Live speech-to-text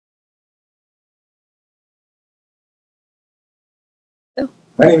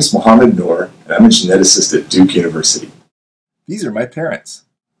My name is Mohamed Noor, and I'm a geneticist at Duke University. These are my parents.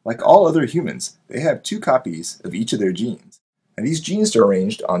 Like all other humans, they have 2 copies of each of their genes, and these genes are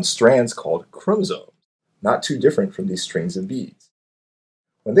arranged on strands called chromosomes, not too different from these strings of beads.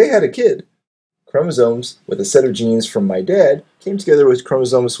 When they had a kid, chromosomes with a set of genes from my dad came together with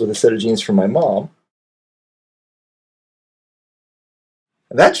chromosomes with a set of genes from my mom,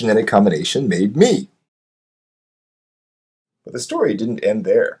 and that genetic combination made me. But the story didn't end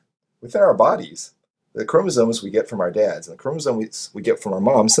there. Within our bodies, the chromosomes we get from our dads and the chromosomes we get from our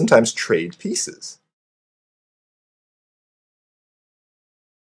moms sometimes trade pieces.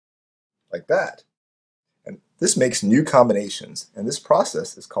 Like that. And this makes new combinations, and this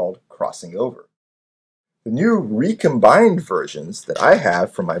process is called crossing over. The new recombined versions that I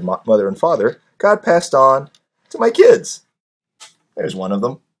have from my mother and father got passed on to my kids. There's one of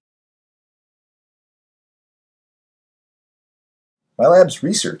them. My lab's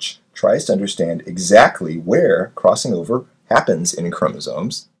research tries to understand exactly where crossing over happens in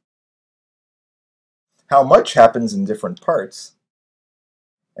chromosomes, how much happens in different parts,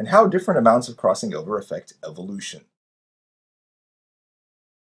 and how different amounts of crossing over affect evolution.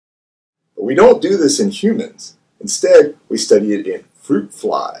 But we don't do this in humans. Instead, we study it in fruit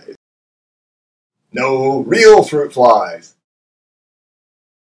flies. No, real fruit flies!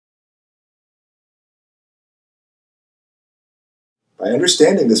 By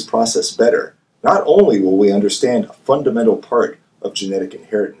understanding this process better, not only will we understand a fundamental part of genetic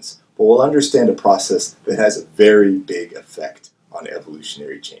inheritance, but we'll understand a process that has a very big effect on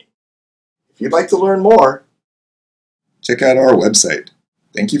evolutionary chain. If you'd like to learn more, check out our website.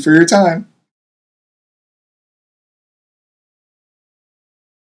 Thank you for your time.